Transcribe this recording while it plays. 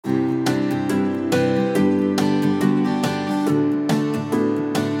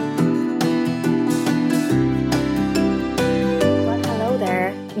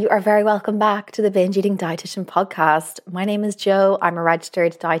are very welcome back to the Binge Eating Dietitian podcast. My name is Jo. I'm a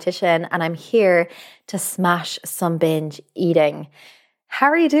registered dietitian and I'm here to smash some binge eating. How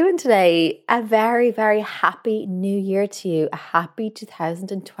are you doing today? A very, very happy new year to you. A happy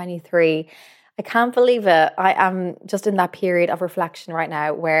 2023. I can't believe it. I am just in that period of reflection right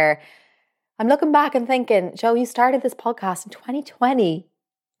now where I'm looking back and thinking, Jo, you started this podcast in 2020,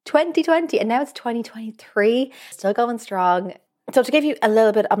 and now it's 2023. Still going strong. So to give you a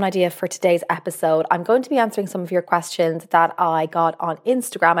little bit of an idea for today's episode, I'm going to be answering some of your questions that I got on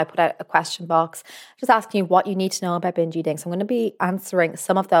Instagram. I put out a question box just asking you what you need to know about binge eating. So I'm going to be answering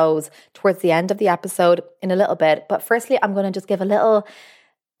some of those towards the end of the episode in a little bit. But firstly, I'm going to just give a little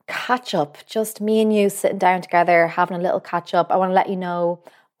catch up, just me and you sitting down together, having a little catch up. I want to let you know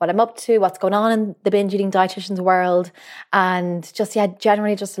what I'm up to, what's going on in the binge eating dietitian's world, and just,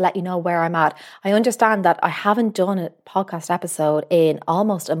 generally just to let you know where I'm at. I understand that I haven't done a podcast episode in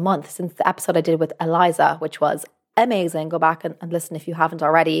almost a month since the episode I did with Eliza, which was amazing. Go back and listen if you haven't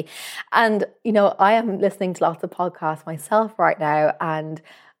already. And, you know, I am listening to lots of podcasts myself right now, and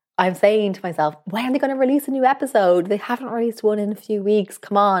I'm saying to myself, when are they going to release a new episode? They haven't released one in a few weeks.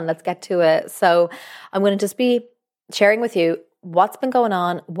 Come on, let's get to it. So I'm going to just be sharing with you what's been going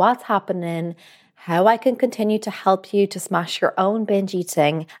on, what's happening, how I can continue to help you to smash your own binge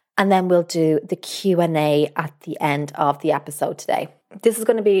eating, and then we'll do the Q&A at the end of the episode today. This is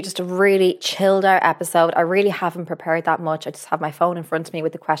going to be just a really chilled out episode. I really haven't prepared that much. I just have my phone in front of me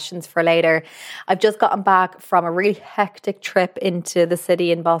with the questions for later. I've just gotten back from a really hectic trip into the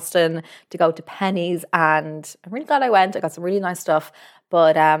city in Boston to go to Penny's, and I'm really glad I went. I got some really nice stuff.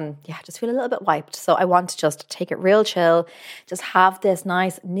 But just feel a little bit wiped. So I want to just take it real chill, just have this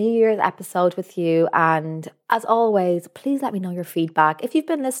nice New Year's episode with you. And as always, please let me know your feedback. If you've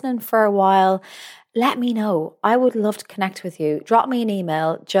been listening for a while, let me know. I would love to connect with you. Drop me an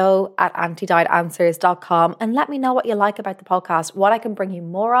email, jo@antidietanswers.com, and let me know what you like about the podcast, what I can bring you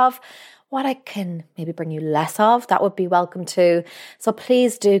more of, what I can maybe bring you less of. That would be welcome too. So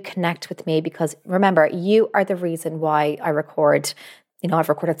please do connect with me, because remember, you are the reason why I record. You know, I've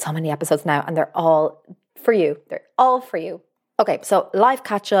recorded so many episodes now and they're all for you. They're all for you. Okay, so life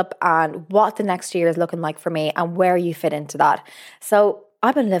catch up and what the next year is looking like for me and where you fit into that. So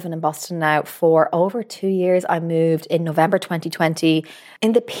I've been living in Boston now for over 2 years. I moved in November 2020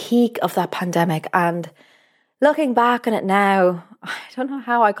 in the peak of that pandemic. And looking back on it now, I don't know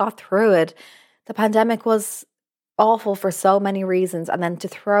how I got through it. The pandemic was awful for so many reasons. And then to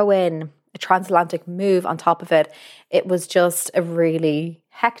throw in a transatlantic move on top of it, it was just a really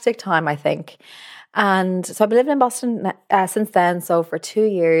hectic time, I think. And so I've been living in Boston since then, so for 2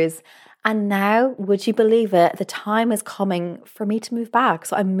 years. And now, would you believe it, the time is coming for me to move back.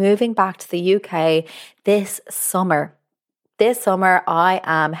 So I'm moving back to the UK this summer. This summer, I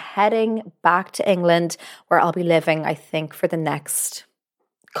am heading back to England, where I'll be living, I think, for the next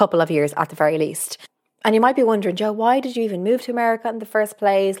couple of years at the very least. And you might be wondering, Jo, why did you even move to America in the first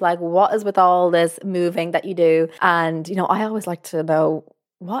place? Like, what is with all this moving that you do? And, you know, I always like to know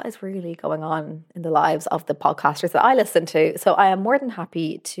what is really going on in the lives of the podcasters that I listen to. So I am more than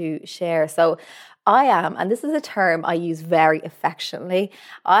happy to share. So I am, and this is a term I use very affectionately,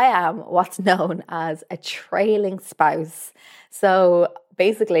 I am what's known as a trailing spouse. So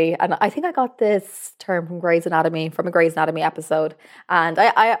basically, and I think I got this term from a Grey's Anatomy episode, and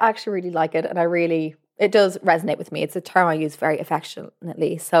I actually really like it, and it does resonate with me. It's a term I use very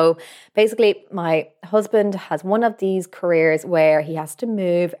affectionately. So basically, my husband has one of these careers where he has to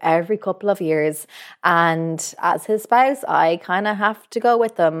move every couple of years. And as his spouse, I kind of have to go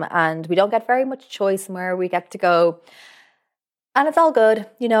with him. And we don't get very much choice in where we get to go. And it's all good.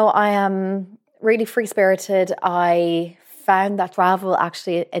 You know, I am really free-spirited. I found that travel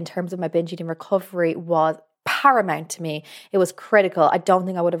actually, in terms of my binge eating recovery, was paramount to me. It was critical. I don't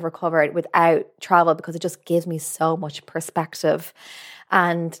think I would have recovered without travel, because it just gives me so much perspective.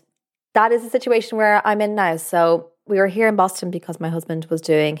 And that is the situation where I'm in now. So we were here in Boston because my husband was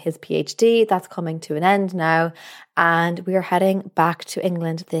doing his PhD. That's coming to an end now. And we are heading back to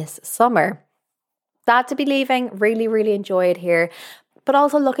England this summer. Sad to be leaving. Really, really enjoy it here. But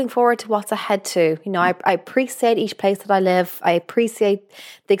also looking forward to what's ahead too. You know, I appreciate each place that I live. I appreciate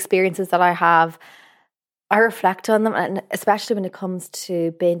the experiences that I have. I reflect on them, and especially when it comes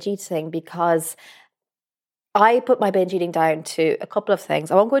to binge eating, because I put my binge eating down to a couple of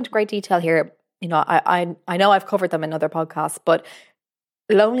things. I won't go into great detail here. You know, I know I've covered them in other podcasts, but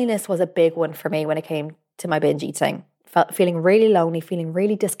loneliness was a big one for me when it came to my binge eating. feeling really lonely, feeling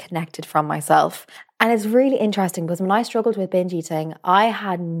really disconnected from myself. And it's really interesting because when I struggled with binge eating, I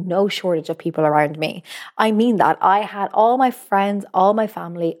had no shortage of people around me. I mean that. I had all my friends, all my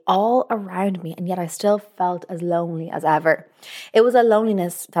family, all around me, and yet I still felt as lonely as ever. It was a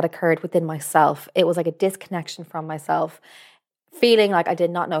loneliness that occurred within myself. It was like a disconnection from myself, feeling like I did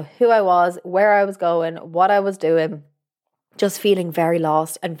not know who I was, where I was going, what I was doing, just feeling very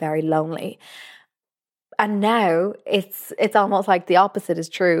lost and very lonely. And now it's almost like the opposite is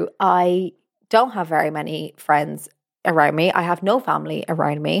true. I don't have very many friends around me. I have no family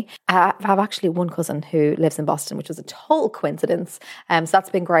around me. I have actually one cousin who lives in Boston, which was a total coincidence. So that's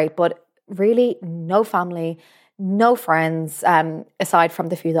been great. But really no family, no friends, aside from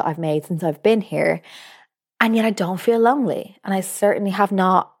the few that I've made since I've been here. And yet I don't feel lonely. And I certainly have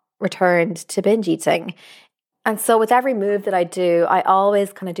not returned to binge eating. And so with every move that I do, I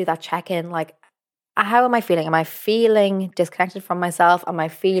always kind of do that check-in, like, how am I feeling? Am I feeling disconnected from myself? Am I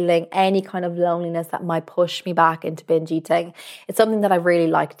feeling any kind of loneliness that might push me back into binge eating? It's something that I really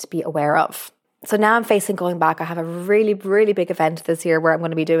like to be aware of. So now I'm facing going back. I have a really, really big event this year where I'm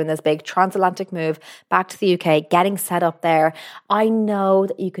going to be doing this big transatlantic move back to the UK, getting set up there. I know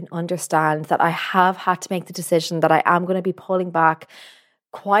that you can understand that I have had to make the decision that I am going to be pulling back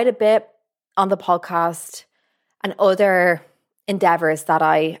quite a bit on the podcast and other endeavors that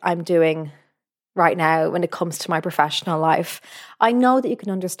I'm doing right now when it comes to my professional life. I know that you can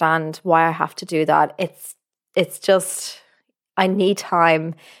understand why I have to do that. It's just, I need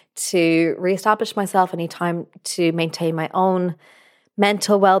time to reestablish myself. I need time to maintain my own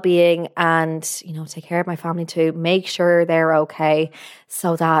mental well-being and, take care of my family too, make sure they're okay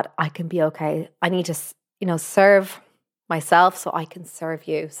so that I can be okay. I need to, serve myself so I can serve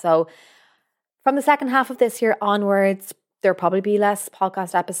you. So from the second half of this year onwards, there'll probably be less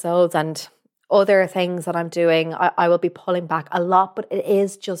podcast episodes and other things that I'm doing. I will be pulling back a lot, but it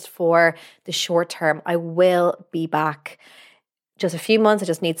is just for the short term. I will be back. Just a few months. I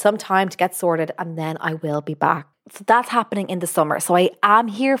just need some time to get sorted and then I will be back. So that's happening in the summer. So I am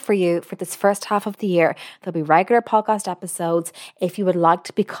here for you for this first half of the year. There'll be regular podcast episodes. If you would like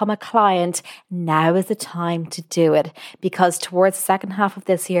to become a client, now is the time to do it, because towards the second half of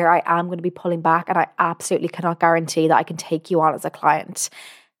this year, I am going to be pulling back and I absolutely cannot guarantee that I can take you on as a client.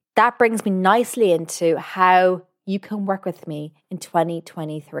 That brings me nicely into how you can work with me in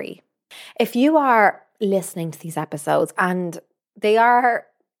 2023. If you are listening to these episodes and they are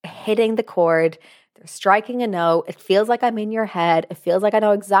hitting the chord, they're striking a note, it feels like I'm in your head, it feels like I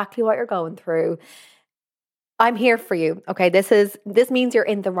know exactly what you're going through, I'm here for you. Okay, this means you're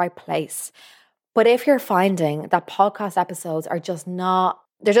in the right place. But if you're finding that podcast episodes are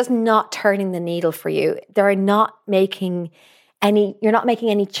they're just not turning the needle for you, you're not making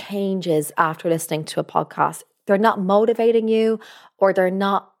any changes after listening to a podcast, they're not motivating you, or they're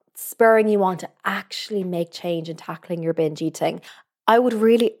not spurring you on to actually make change in tackling your binge eating, I would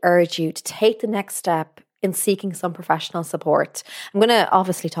really urge you to take the next step in seeking some professional support. I'm going to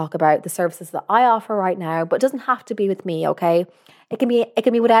obviously talk about the services that I offer right now, but it doesn't have to be with me, okay? It can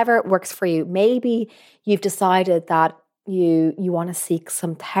be whatever works for you. Maybe you've decided that you want to seek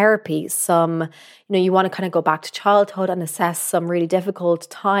some therapy, you want to kind of go back to childhood and assess some really difficult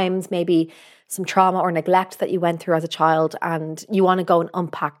times, maybe some trauma or neglect that you went through as a child, and you want to go and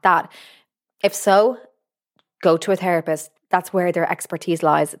unpack that. If so, go to a therapist. That's where their expertise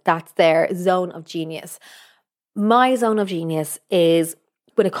lies. That's their zone of genius. My zone of genius is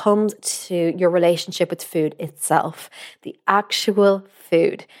when it comes to your relationship with food itself, the actual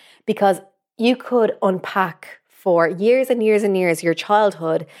food, because you could unpack for years and years and years your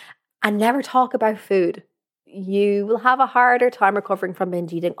childhood and never talk about food. You will have a harder time recovering from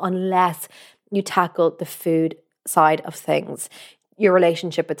binge eating unless you tackle the food side of things, your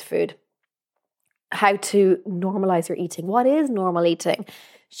relationship with food, how to normalize your eating. What is normal eating?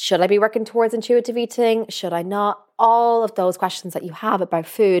 Should I be working towards intuitive eating? Should I not? All of those questions that you have about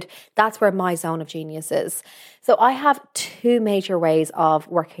food, that's where my zone of genius is. So I have two major ways of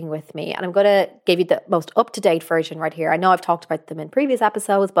working with me, and I'm going to give you the most up-to-date version right here. I know I've talked about them in previous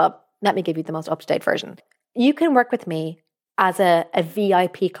episodes, but let me give you the most up-to-date version. You can work with me as a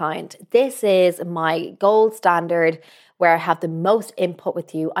VIP client. This is my gold standard where I have the most input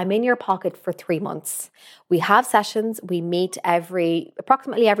with you. I'm in your pocket for 3 months. We have sessions. We meet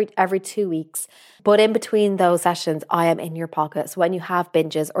approximately every 2 weeks. But in between those sessions, I am in your pocket. So when you have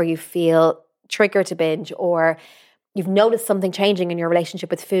binges or you feel triggered to binge or you've noticed something changing in your relationship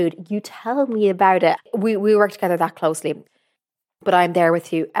with food, you tell me about it. We work together that closely. But I'm there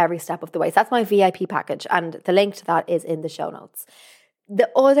with you every step of the way. So that's my VIP package. And the link to that is in the show notes. The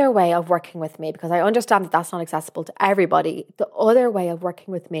other way of working with me, because I understand that that's not accessible to everybody, the other way of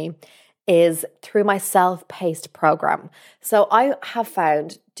working with me is through my self-paced program. So I have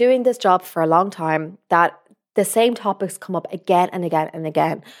found doing this job for a long time that the same topics come up again and again and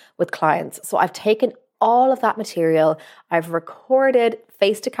again with clients. So I've taken all of that material, I've recorded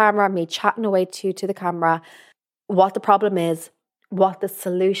face to camera, me chatting away to the camera, what the problem is, what the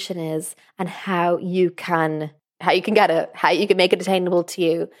solution is, and how you can get it, how you can make it attainable to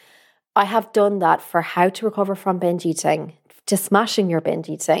you. I have done that for how to recover from binge eating, to smashing your binge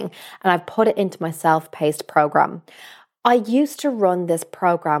eating, and I've put it into my self-paced program. I used to run this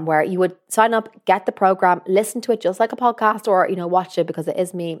program where you would sign up, get the program, listen to it just like a podcast, or watch it because it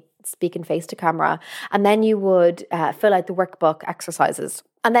is me speaking face to camera, and then you would fill out the workbook exercises.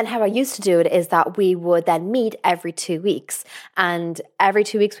 And then how I used to do it is that we would then meet every 2 weeks. And every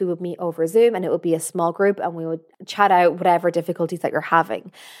 2 weeks we would meet over Zoom, and it would be a small group, and we would chat out whatever difficulties that you're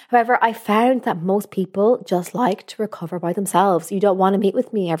having. However, I found that most people just like to recover by themselves. You don't want to meet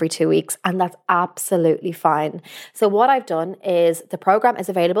with me every 2 weeks, and that's absolutely fine. So what I've done is the program is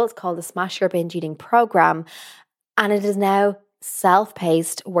available. It's called the Smash Your Binge Eating Program. And it is now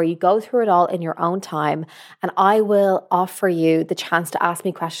self-paced, where you go through it all in your own time, and I will offer you the chance to ask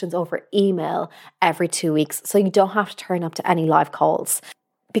me questions over email every 2 weeks, so you don't have to turn up to any live calls.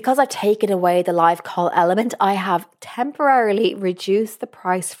 Because I've taken away the live call element, I have temporarily reduced the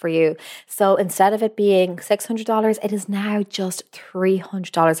price for you. So instead of it being $600, it is now just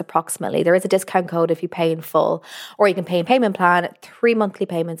 $300 approximately. There is a discount code if you pay in full, or you can pay in payment plan, 3 monthly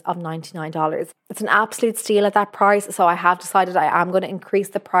payments of $99. It's an absolute steal at that price. So I have decided I am going to increase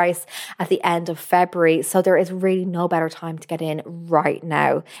the price at the end of February. So there is really no better time to get in right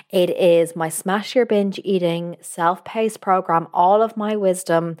now. It is my Smash Your Binge Eating self-paced program, all of my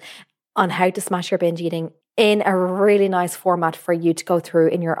wisdom on how to smash your binge eating in a really nice format for you to go through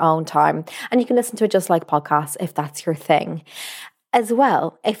in your own time. And you can listen to it just like podcasts if that's your thing. As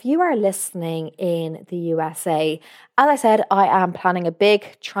well, if you are listening in the USA, as I said, I am planning a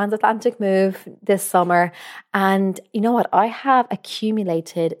big transatlantic move this summer. And you know what? I have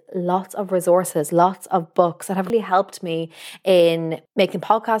accumulated lots of resources, lots of books that have really helped me in making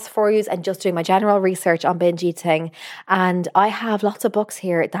podcasts for you and just doing my general research on binge eating. And I have lots of books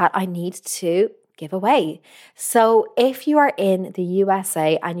here that I need to give away. So if you are in the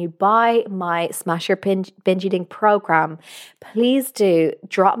USA and you buy my Smash Your Binge Eating program, please do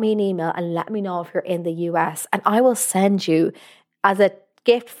drop me an email and let me know if you're in the US, and I will send you as a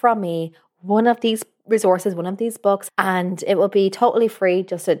gift from me one of these resources, one of these books, and it will be totally free,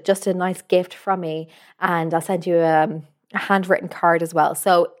 just a nice gift from me, and I'll send you a handwritten card as well.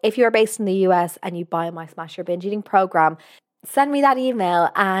 So if you're based in the US and you buy my Smash Your Binge Eating program, send me that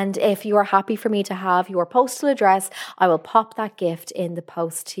email, and if you are happy for me to have your postal address, I will pop that gift in the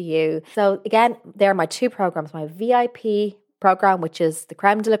post to you. So again, there are my two programs, my VIP program, which is the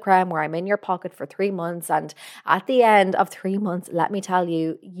creme de la creme, where I'm in your pocket for 3 months. And at the end of 3 months, let me tell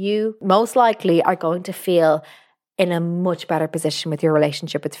you, you most likely are going to feel in a much better position with your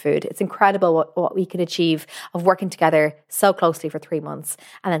relationship with food. It's incredible what we can achieve of working together so closely for 3 months.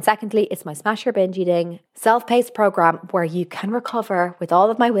 And then secondly, it's my Smash Your Binge Eating self-paced program, where you can recover with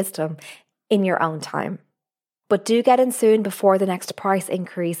all of my wisdom in your own time. But do get in soon before the next price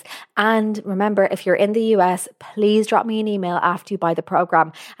increase. And remember, if you're in the US, please drop me an email after you buy the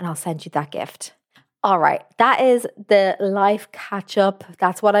program and I'll send you that gift. All right, that is the life catch up.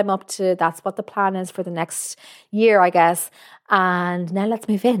 That's what I'm up to. That's what the plan is for the next year, I guess. And now let's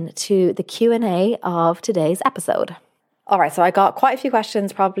move in to the Q&A of today's episode. All right, so I got quite a few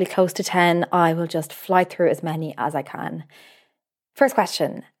questions, probably close to 10. I will just fly through as many as I can. First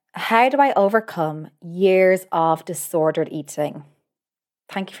question, how do I overcome years of disordered eating?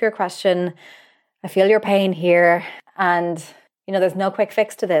 Thank you for your question. I feel your pain here, and there's no quick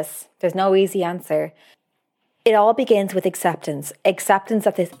fix to this. There's no easy answer. It all begins with acceptance. Acceptance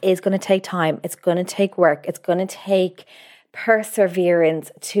that this is going to take time. It's going to take work. It's going to take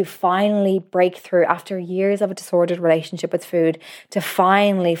perseverance to finally break through after years of a disordered relationship with food, to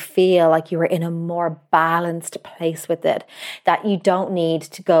finally feel like you are in a more balanced place with it, that you don't need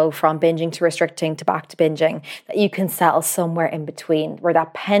to go from binging to restricting to back to binging, that you can settle somewhere in between, where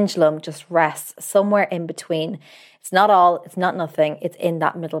that pendulum just rests somewhere in between. It's not all, it's not nothing, it's in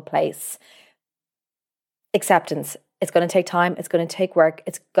that middle place. Acceptance. It's going to take time, it's going to take work,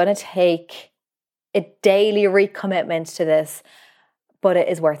 it's going to take a daily recommitment to this, but it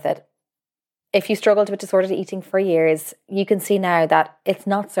is worth it. If you struggled with disordered eating for years, you can see now that it's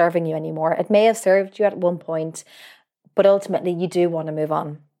not serving you anymore. It may have served you at one point, but ultimately you do want to move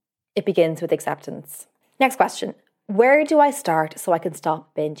on. It begins with acceptance. Next question. Where do I start so I can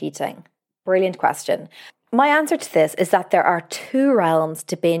stop binge eating? Brilliant question. My answer to this is that there are two realms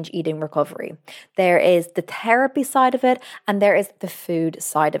to binge eating recovery. There is the therapy side of it, and there is the food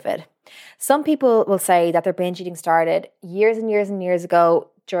side of it. Some people will say that their binge eating started years and years and years ago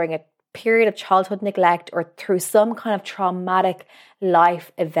during a period of childhood neglect or through some kind of traumatic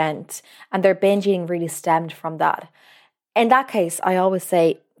life event, and their binge eating really stemmed from that. In that case, I always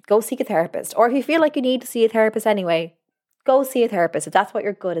say, go seek a therapist. Or if you feel like you need to see a therapist anyway, go see a therapist if that's what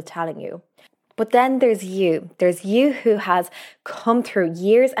you're good at telling you. But then there's you. There's you who has come through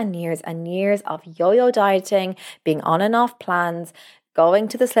years and years and years of yo-yo dieting, being on and off plans, going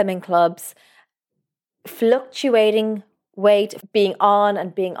to the slimming clubs, fluctuating weight, being on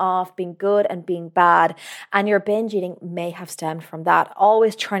and being off, being good and being bad. And your binge eating may have stemmed from that.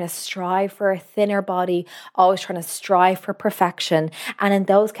 Always trying to strive for a thinner body, always trying to strive for perfection. And in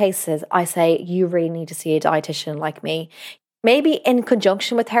those cases, I say you really need to see a dietitian like me. Maybe in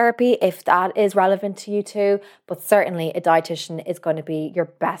conjunction with therapy, if that is relevant to you too, but certainly a dietitian is going to be your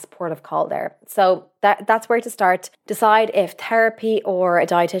best port of call there. So that's where to start. Decide if therapy or a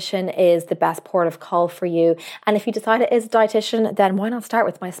dietitian is the best port of call for you. And if you decide it is a dietitian, then why not start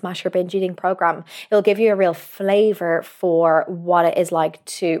with my Smash Your Binge Eating program? It'll give you a real flavor for what it is like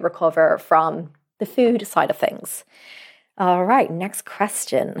to recover from the food side of things. All right, next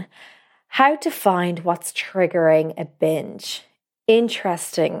question. How to find what's triggering a binge.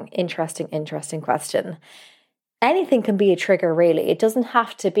 Interesting question. Anything can be a trigger, really. It doesn't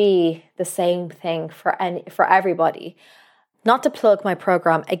have to be the same thing for everybody. Not to plug my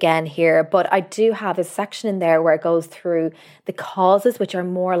program again here, but I do have a section in there where it goes through the causes, which are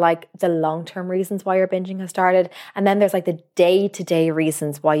more like the long-term reasons why your binging has started. And then there's like the day-to-day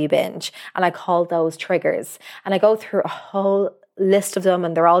reasons why you binge. And I call those triggers. And I go through a whole list of them,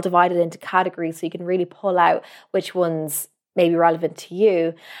 and they're all divided into categories so you can really pull out which ones may be relevant to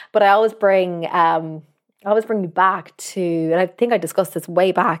you. But I always bring you back to, and I think I discussed this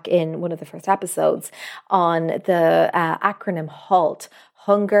way back in one of the first episodes on the acronym HALT: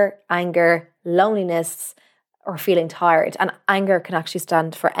 hunger, anger, loneliness, or feeling tired. And anger can actually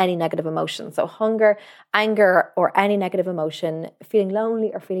stand for any negative emotion. So hunger, anger, or any negative emotion, feeling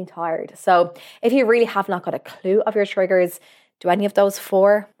lonely or feeling tired. So if you really have not got a clue of your triggers, do any of those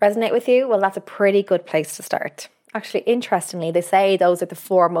four resonate with you? Well, that's a pretty good place to start. Actually, interestingly, they say those are the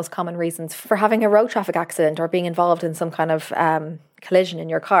four most common reasons for having a road traffic accident or being involved in some kind of collision in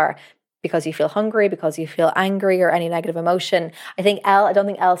your car. Because you feel hungry, because you feel angry, or any negative emotion. I don't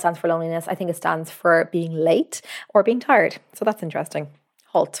think L stands for loneliness. I think it stands for being late or being tired. So that's interesting.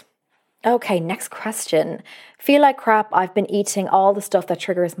 HALT. Okay, next question. Feel like crap. I've been eating all the stuff that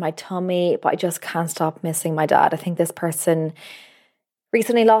triggers my tummy, but I just can't stop missing my dad. I think this person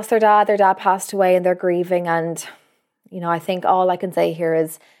recently lost their dad. Their dad passed away and they're grieving. And, I think all I can say here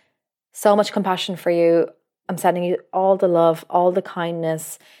is so much compassion for you. I'm sending you all the love, all the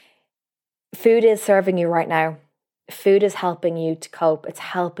kindness. Food is serving you right now. Food is helping you to cope. It's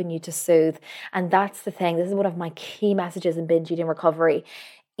helping you to soothe. And that's the thing. This is one of my key messages in binge eating recovery.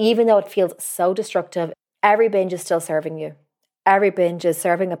 Even though it feels so destructive, every binge is still serving you. Every binge is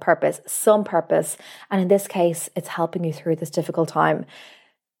serving a purpose, some purpose. And in this case, it's helping you through this difficult time.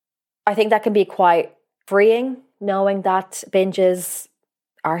 I think that can be quite freeing, knowing that binges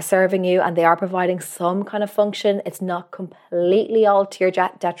are serving you and they are providing some kind of function. It's not completely all to your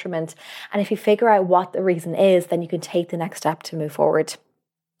detriment. And if you figure out what the reason is, then you can take the next step to move forward.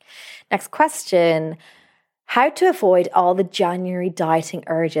 Next question. How to avoid all the January dieting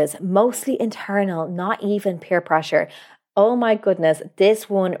urges, mostly internal, not even peer pressure. Oh my goodness, this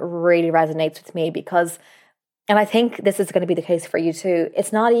one really resonates with me because, and I think this is going to be the case for you too,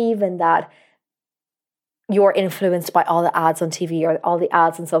 it's not even that you're influenced by all the ads on TV or all the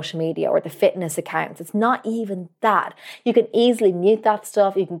ads on social media or the fitness accounts. It's not even that. You can easily mute that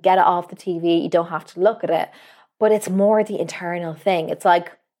stuff. You can get it off the TV. You don't have to look at it. But it's more the internal thing. It's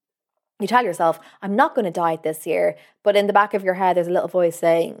like, you tell yourself, I'm not going to diet this year, but in the back of your head, there's a little voice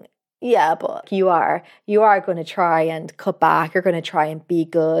saying, yeah, but you are going to try and cut back. You're going to try and be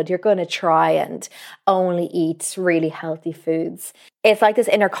good. You're going to try and only eat really healthy foods. It's like this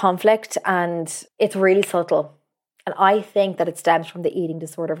inner conflict and it's really subtle. And I think that it stems from the eating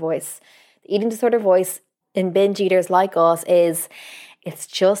disorder voice. The eating disorder voice in binge eaters like us it's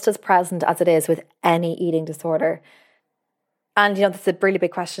just as present as it is with any eating disorder. And, this is a really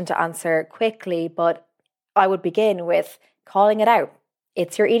big question to answer quickly, but I would begin with calling it out.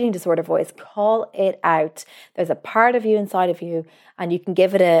 It's your eating disorder voice. Call it out. There's a part of you inside of you, and you can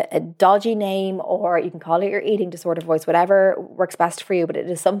give it a dodgy name, or you can call it your eating disorder voice, whatever works best for you, but it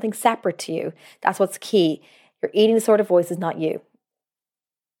is something separate to you. That's what's key. Your eating disorder voice is not you.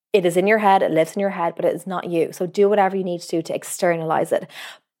 It is in your head, it lives in your head, but it is not you. So do whatever you need to do to externalize it,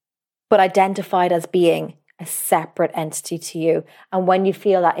 but identify it as being a separate entity to you. And when you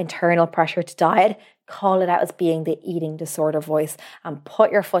feel that internal pressure to diet, call it out as being the eating disorder voice and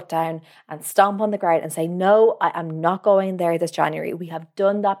put your foot down and stomp on the ground and say, no, I am not going there this January. We have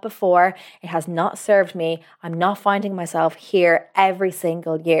done that before. It has not served me. I'm not finding myself here every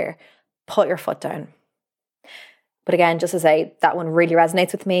single year. Put your foot down. But again, just to say, that one really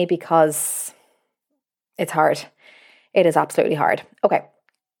resonates with me because it's hard. It is absolutely hard. Okay.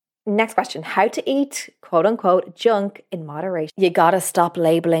 Next question. How to eat, quote unquote, junk in moderation. You gotta stop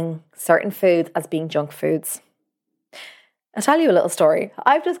labeling certain foods as being junk foods. I'll tell you a little story.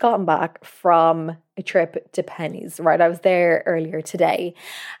 I've just gotten back from a trip to Penny's, right? I was there earlier today.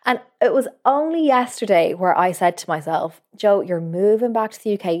 And it was only yesterday where I said to myself, Jo, you're moving back to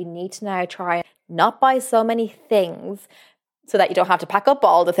the UK. You need to now try and not buy so many things so that you don't have to pack up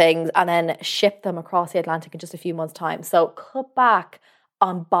all the things and then ship them across the Atlantic in just a few months' time. So cut back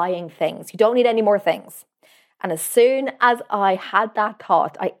on buying things. You don't need any more things. And as soon as I had that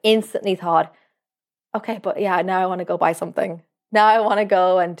thought, I instantly thought, okay, but yeah, now I want to go buy something. Now I want to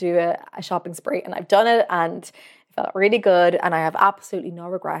go and do a shopping spree. And I've done it and it felt really good and I have absolutely no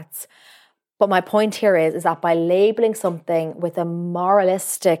regrets. But my point here is that by labeling something with a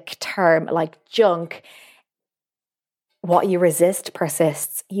moralistic term like junk, what you resist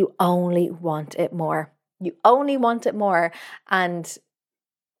persists. You only want it more. You only want it more. And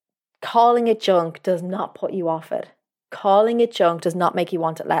calling it junk does not put you off it. Calling it junk does not make you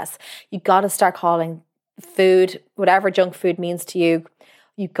want it less. You got to start calling food, whatever junk food means to you,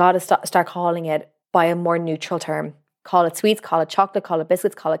 you got to start calling it by a more neutral term. Call it sweets, call it chocolate, call it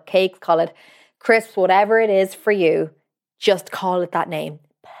biscuits, call it cakes, call it crisps, whatever it is for you, just call it that name.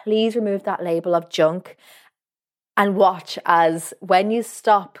 Please remove that label of junk and watch as when you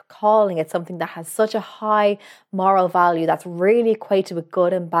stop calling it something that has such a high moral value that's really equated with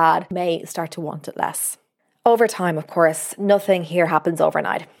good and bad, you may start to want it less. Over time, of course, nothing here happens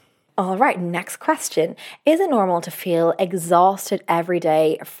overnight. All right, next question. Is it normal to feel exhausted every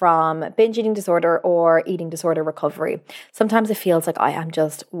day from binge eating disorder or eating disorder recovery? Sometimes it feels like I am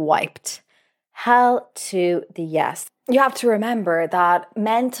just wiped. Hell to the yes. You have to remember that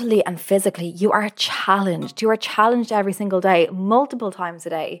mentally and physically, you are challenged. You are challenged every single day, multiple times a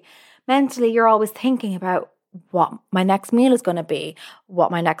day. Mentally, you're always thinking about what my next meal is going to be,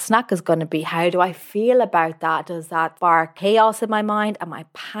 what my next snack is going to be. How do I feel about that? Does that spark chaos in my mind? Am I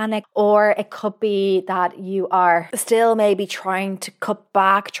panicked? Or it could be that you are still maybe trying to cut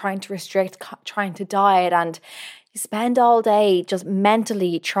back, trying to restrict, trying to diet, and you spend all day just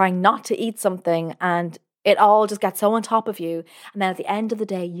mentally trying not to eat something, and it all just gets so on top of you. And then at the end of the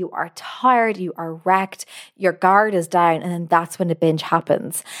day, you are tired, you are wrecked, your guard is down, and then that's when the binge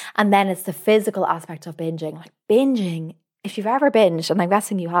happens. And then it's the physical aspect of binging. Like binging, if you've ever binged, and I'm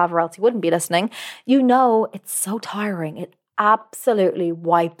guessing you have or else you wouldn't be listening, you know it's so tiring. It absolutely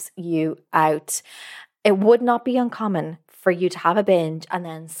wipes you out. It would not be uncommon for you to have a binge and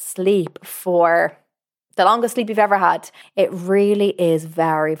then sleep for the longest sleep you've ever had. It really is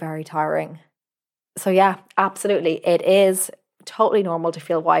very, very tiring. So yeah, absolutely. It is totally normal to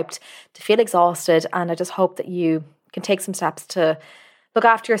feel wiped, to feel exhausted. And I just hope that you can take some steps to look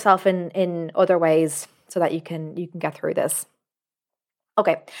after yourself in other ways so that you can get through this.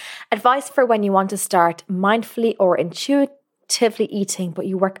 Okay. Advice for when you want to start mindfully or intuitively eating, but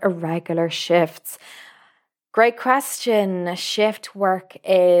you work irregular shifts. Great question. Shift work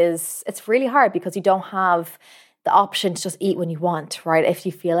it's really hard because you don't have the option to just eat when you want, right? If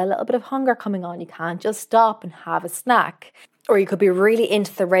you feel a little bit of hunger coming on, you can't just stop and have a snack. Or you could be really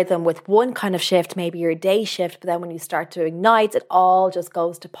into the rhythm with one kind of shift, maybe your day shift, but then when you start doing nights, it all just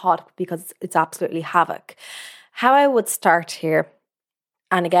goes to pot because it's absolutely havoc. How I would start here,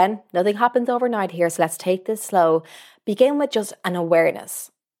 and again, nothing happens overnight here, so let's take this slow. Begin with just an awareness.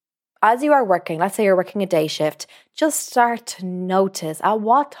 As you are working, let's say you're working a day shift, just start to notice at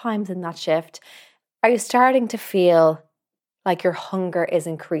what times in that shift are you starting to feel like your hunger is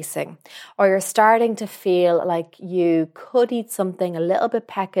increasing, or you're starting to feel like you could eat something a little bit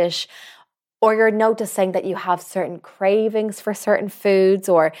peckish, or you're noticing that you have certain cravings for certain foods,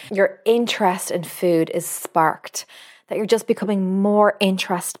 or your interest in food is sparked, that you're just becoming more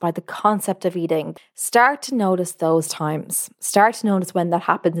interested by the concept of eating. Start to notice those times. Start to notice when that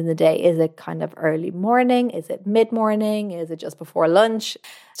happens in the day. Is it kind of early morning? Is it mid-morning? Is it just before lunch?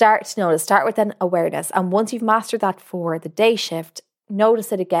 Start to notice. Start with an awareness. And once you've mastered that for the day shift,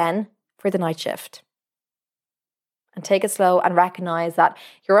 notice it again for the night shift. and take it slow and recognize that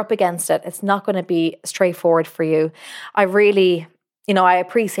you're up against it. It's not going to be straightforward for you. I really, I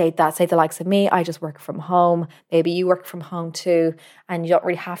appreciate that. Say the likes of me, I just work from home. Maybe you work from home too, and you don't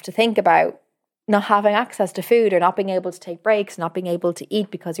really have to think about not having access to food or not being able to take breaks, not being able to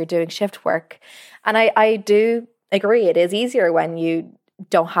eat because you're doing shift work. And I do agree, it is easier when you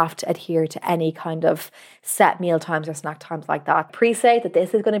don't have to adhere to any kind of set meal times or snack times like that. Appreciate that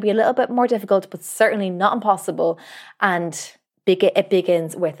this is going to be a little bit more difficult, but certainly not impossible. And it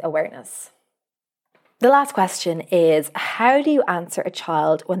begins with awareness. The last question is, how do you answer a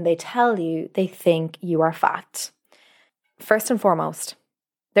child when they tell you they think you are fat? First and foremost,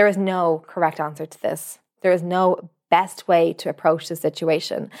 there is no correct answer to this. There is no best way to approach the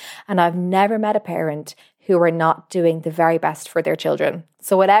situation. And I've never met a parent who are not doing the very best for their children.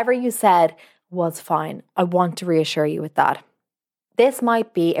 So whatever you said was fine. I want to reassure you with that. This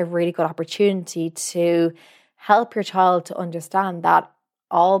might be a really good opportunity to help your child to understand that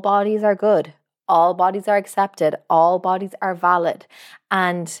all bodies are good. All bodies are accepted. All bodies are valid.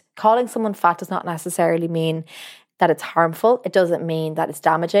 And calling someone fat does not necessarily mean that it's harmful. It doesn't mean that it's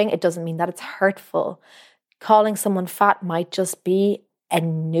damaging. It doesn't mean that it's hurtful. Calling someone fat might just be a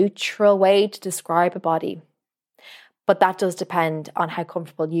neutral way to describe a body. But that does depend on how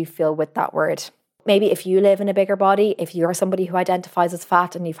comfortable you feel with that word. Maybe if you live in a bigger body, if you're somebody who identifies as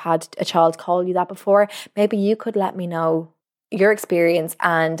fat and you've had a child call you that before, maybe you could let me know your experience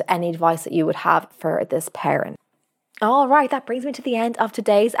and any advice that you would have for this parent. All right, that brings me to the end of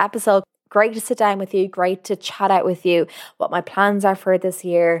today's episode. Great to sit down with you, great to chat out with you what my plans are for this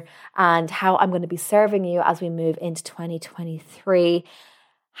year and how I'm going to be serving you as we move into 2023.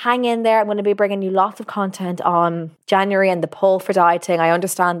 Hang in there. I'm going to be bringing you lots of content on January and the pull for dieting. I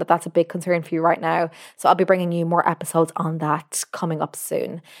understand that that's a big concern for you right now. So I'll be bringing you more episodes on that coming up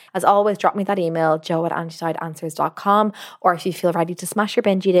soon. As always, drop me that email, joe@antidieteanswers.com. Or if you feel ready to smash your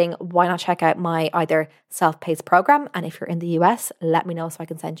binge eating, why not check out my either self-paced program? And if you're in the US, let me know so I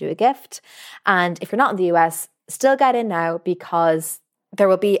can send you a gift. And if you're not in the US, still get in now because there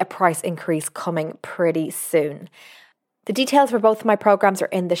will be a price increase coming pretty soon. The details for both of my programs are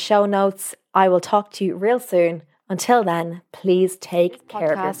in the show notes. I will talk to you real soon. Until then, please take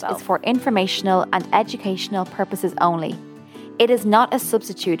care of yourself. This podcast is for informational and educational purposes only. It is not a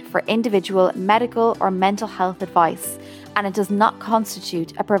substitute for individual medical or mental health advice, and it does not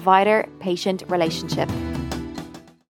constitute a provider-patient relationship.